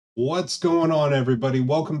What's going on, everybody?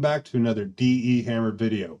 Welcome back to another DE Hammer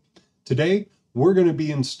video. Today, we're going to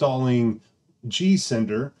be installing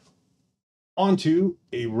gSender onto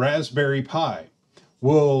a Raspberry Pi.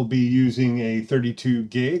 We'll be using a 32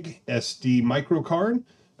 gig SD micro card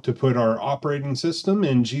to put our operating system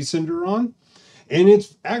and gSender on. And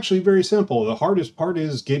it's actually very simple. The hardest part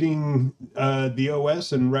is getting the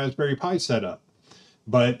OS and Raspberry Pi set up.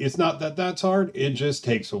 But it's not that that's hard, it just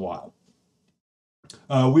takes a while.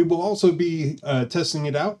 We will also be testing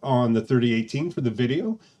it out on the 3018 for the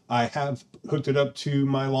video. I have hooked it up to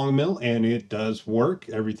my long mill and it does work.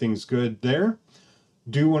 Everything's good there.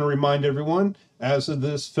 Do want to remind everyone, as of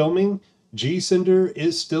this filming, gSender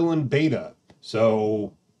is still in beta.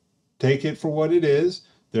 So take it for what it is.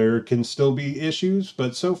 There can still be issues,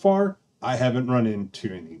 but so far I haven't run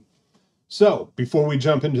into any. So before we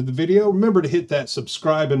jump into the video, remember to hit that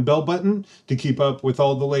subscribe and bell button to keep up with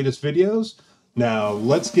all the latest videos. Now,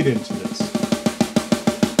 let's get into this.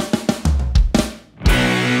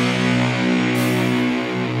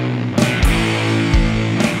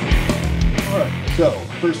 Alright, so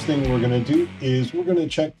first thing we're going to do is we're going to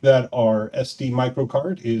check that our SD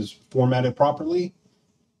microcard is formatted properly.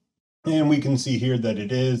 And we can see here that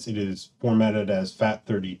it is formatted as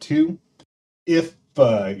FAT32. If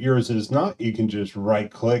yours is not, you can just right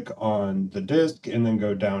click on the disk and then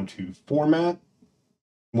go down to Format.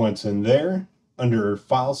 Once in there, under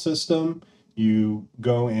File System, you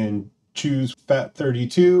go and choose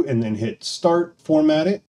FAT32 and then hit Start, format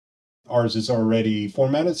it. Ours is already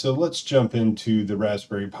formatted, so let's jump into the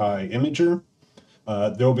RaspberryPi Imager.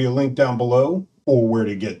 There'll be a link down below for where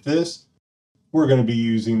to get this. We're going to be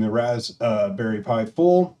using the RaspberryPi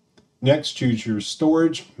Full. Next, choose your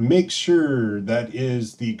storage. Make sure that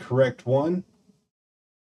is the correct one.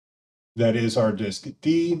 That is our disk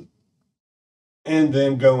D. And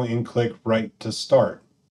then go and click Write to start.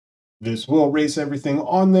 This will erase everything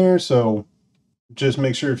on there, so just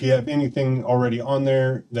make sure if you have anything already on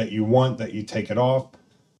there that you want, that you take it off.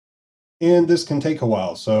 And this can take a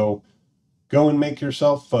while, so go and make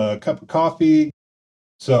yourself a cup of coffee.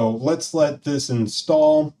 So let's let this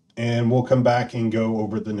install, and we'll come back and go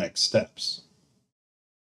over the next steps.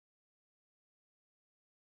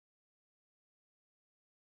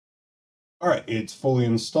 All right, it's fully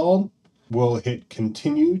installed. We'll hit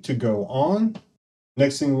continue to go on.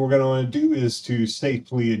 Next thing we're going to want to do is to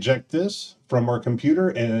safely eject this from our computer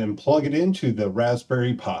and plug it into the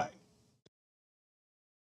Raspberry Pi.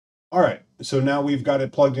 All right, so now we've got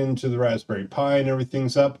it plugged into the Raspberry Pi and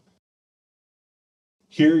everything's up.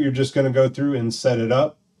 Here, you're just going to go through and set it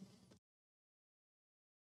up.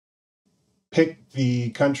 Pick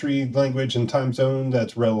the country, language, and time zone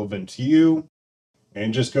that's relevant to you,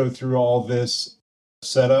 and just go through all this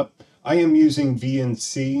setup. I am using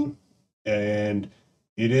VNC, and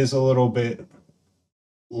it is a little bit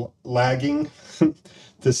lagging,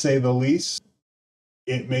 to say the least.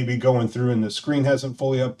 It may be going through and the screen hasn't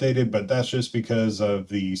fully updated, but that's just because of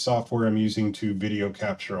the software I'm using to video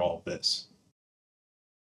capture all this.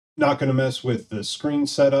 Not going to mess with the screen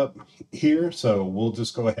setup here, so we'll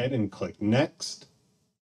just go ahead and click Next.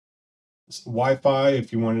 Wi-Fi,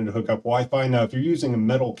 if you wanted to hook up Wi-Fi. Now, if you're using a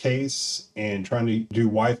metal case and trying to do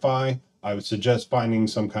Wi-Fi, I would suggest finding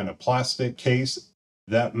some kind of plastic case.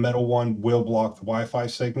 That metal one will block the Wi-Fi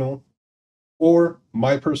signal. Or,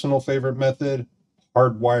 my personal favorite method,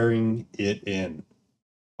 hardwiring it in.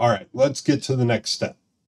 All right, let's get to the next step.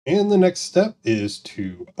 And the next step is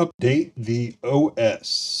to update the OS.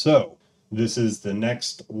 So, this is the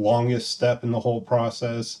next longest step in the whole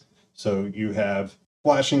process. So, you have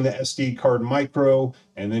flashing the SD card micro,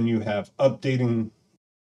 and then you have updating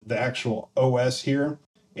the actual OS here.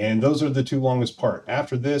 And those are the two longest part.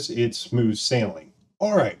 After this, it's smooth sailing.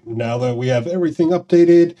 All right, now that we have everything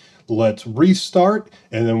updated, let's restart,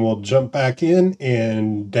 and then we'll jump back in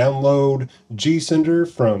and download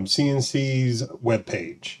gSender from CNC's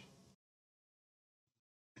webpage.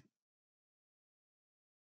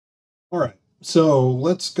 All right, so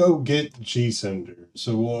let's go get gSender.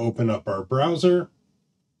 So we'll open up our browser.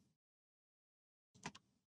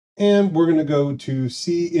 And we're going to go to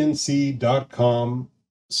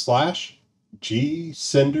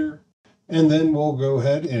cnc.com/gSender. And then we'll go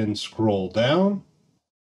ahead and scroll down.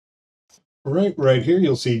 Right here,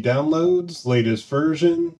 you'll see downloads, latest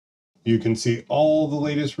version. You can see all the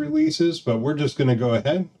latest releases, but we're just going to go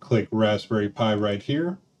ahead, click Raspberry Pi right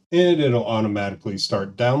here, and it'll automatically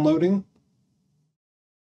start downloading.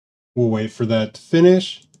 We'll wait for that to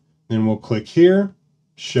finish. Then we'll click here,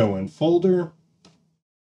 Show in Folder.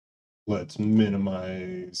 Let's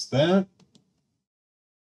minimize that.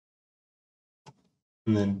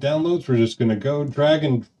 And then downloads, we're just going to go drag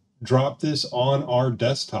and drop this on our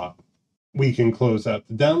desktop. We can close out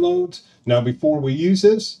the downloads. Now, before we use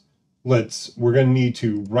this, we're going to need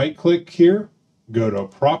to right click here, go to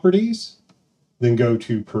properties, then go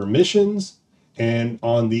to permissions, and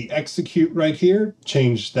on the execute right here,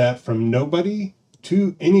 change that from nobody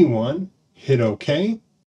to anyone, hit OK,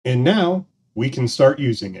 and now we can start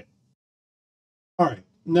using it. All right,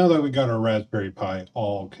 now that we got our Raspberry Pi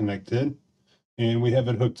all connected and we have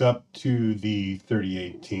it hooked up to the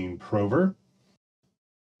 3018 Prover,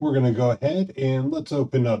 we're going to go ahead and let's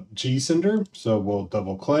open up gSender. So we'll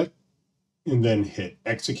double click and then hit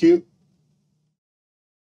execute.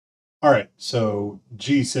 All right, so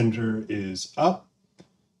gSender is up.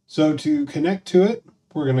 So to connect to it,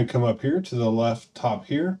 we're going to come up here to the left top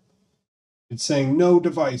here. It's saying no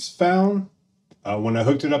device found. When I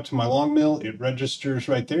hooked it up to my longmill, it registers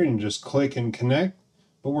right there and just click and connect.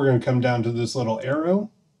 But we're going to come down to this little arrow,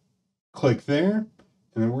 click there,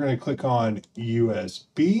 and then we're going to click on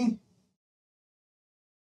USB.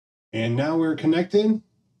 And now we're connected.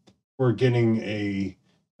 We're getting a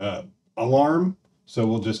alarm. So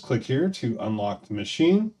we'll just click here to unlock the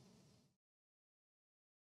machine.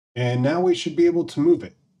 And now we should be able to move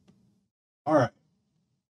it. All right.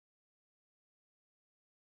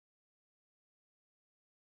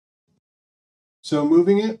 So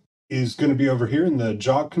moving it is going to be over here in the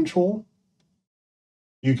Jog Control.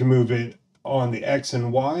 You can move it on the X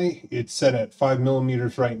and Y. It's set at 5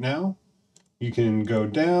 millimeters right now. You can go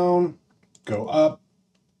down, go up,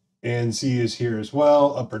 and Z is here as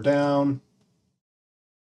well, up or down.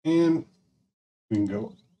 And we can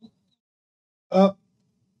go up,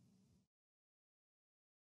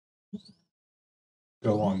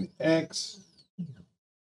 go along the X,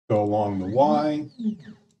 go along the Y.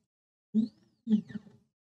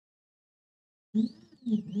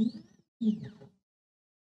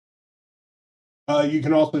 You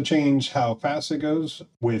can also change how fast it goes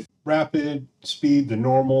with rapid, speed, the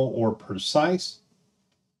normal, or precise.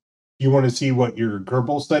 You want to see what your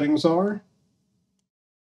Grbl settings are.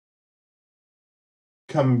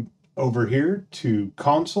 Come over here to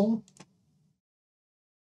console.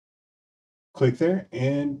 Click there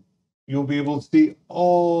and you'll be able to see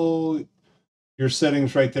all your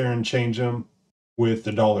settings right there and change them with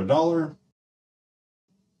the $.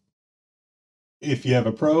 If you have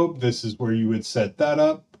a probe, this is where you would set that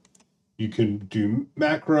up. You can do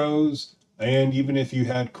macros, and even if you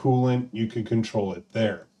had coolant, you could control it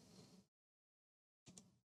there.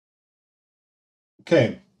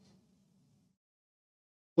 Okay.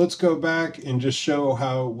 Let's go back and just show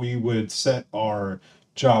how we would set our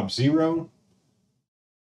job 0.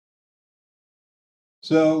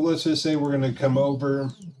 So let's just say we're going to come over,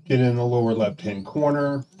 get in the lower left-hand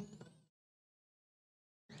corner.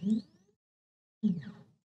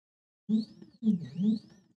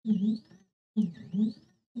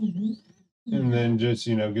 And then just,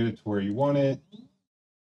 get it to where you want it.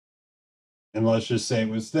 And let's just say it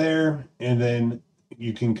was there. And then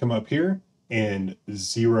you can come up here and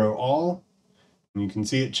 0 all. And you can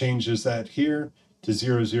see it changes that here to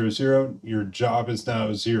 0, 0, 0. Your job is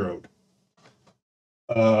now zeroed.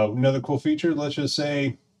 Another cool feature, let's just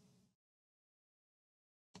say,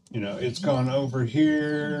 it's gone over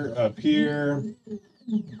here, up here.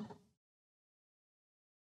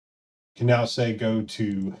 Can now say go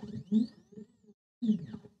to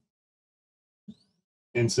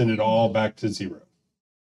and send it all back to 0.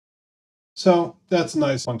 So that's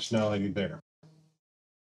nice functionality there.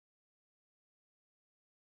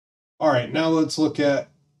 All right, now let's look at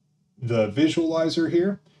the visualizer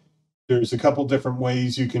here. There's a couple different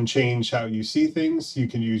ways you can change how you see things. You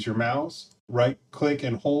can use your mouse, right click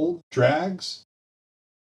and hold, drags.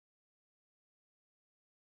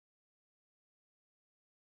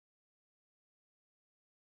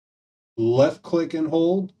 Left click and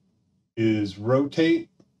hold is rotate.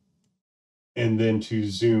 And then to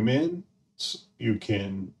zoom in, you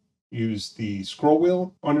can use the scroll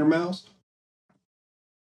wheel on your mouse.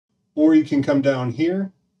 Or you can come down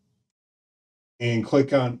here and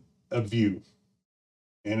click on a view.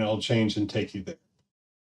 And it'll change and take you there.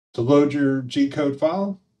 To load your G-code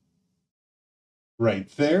file, right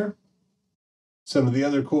there. Some of the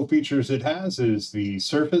other cool features it has is the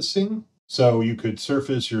surfacing. So you could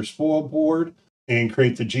surface your spoil board and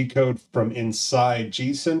create the G-code from inside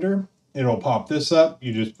gSender. It'll pop this up.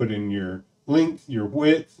 You just put in your length, your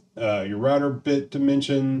width, your router bit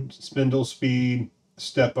dimension, spindle speed,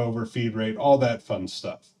 step over, feed rate, all that fun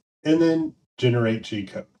stuff. And then generate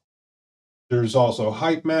G-code. There's also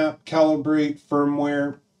height map, calibrate,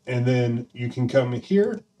 firmware, and then you can come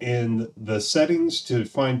here in the settings to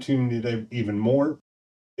fine tune it even more.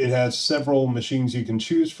 It has several machines you can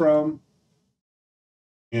choose from.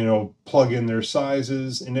 Plug in their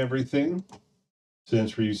sizes and everything.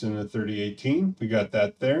 Since we're using the 3018, we got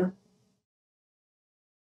that there.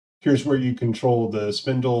 Here's where you control the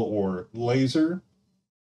spindle or laser.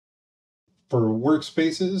 For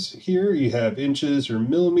workspaces here, you have inches or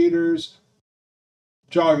millimeters,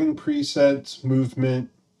 jogging presets, movement,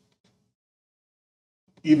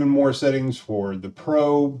 even more settings for the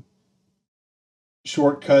probe,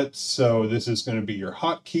 shortcuts. So this is going to be your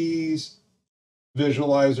hotkeys,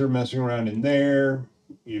 visualizer, messing around in there.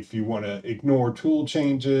 If you want to ignore tool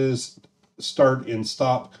changes, start and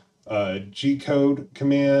stop G-code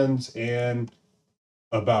commands, and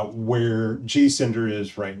about where gSender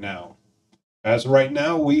is right now. As of right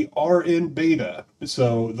now, we are in beta,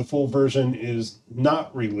 so the full version is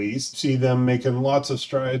not released. See them making lots of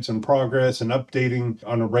strides and progress and updating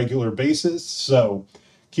on a regular basis, so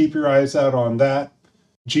keep your eyes out on that.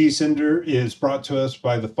 gSender is brought to us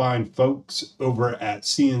by the fine folks over at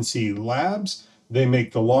Seinci Labs. They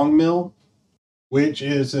make the longmill, which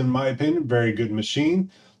is, in my opinion, a very good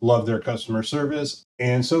machine. Love their customer service.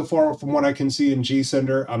 And so far, from what I can see in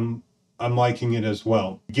gSender, I'm liking it as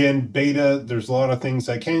well. Again, beta, there's a lot of things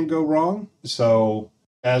that can go wrong. So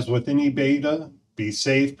as with any beta, be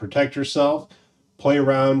safe, protect yourself, play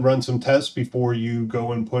around, run some tests before you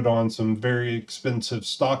go and put on some very expensive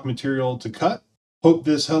stock material to cut. Hope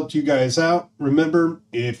this helped you guys out. Remember,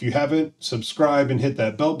 if you haven't, subscribe and hit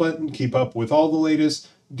that bell button. Keep up with all the latest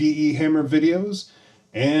DE Hammer videos.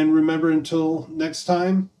 And remember, until next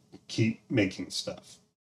time, keep making stuff.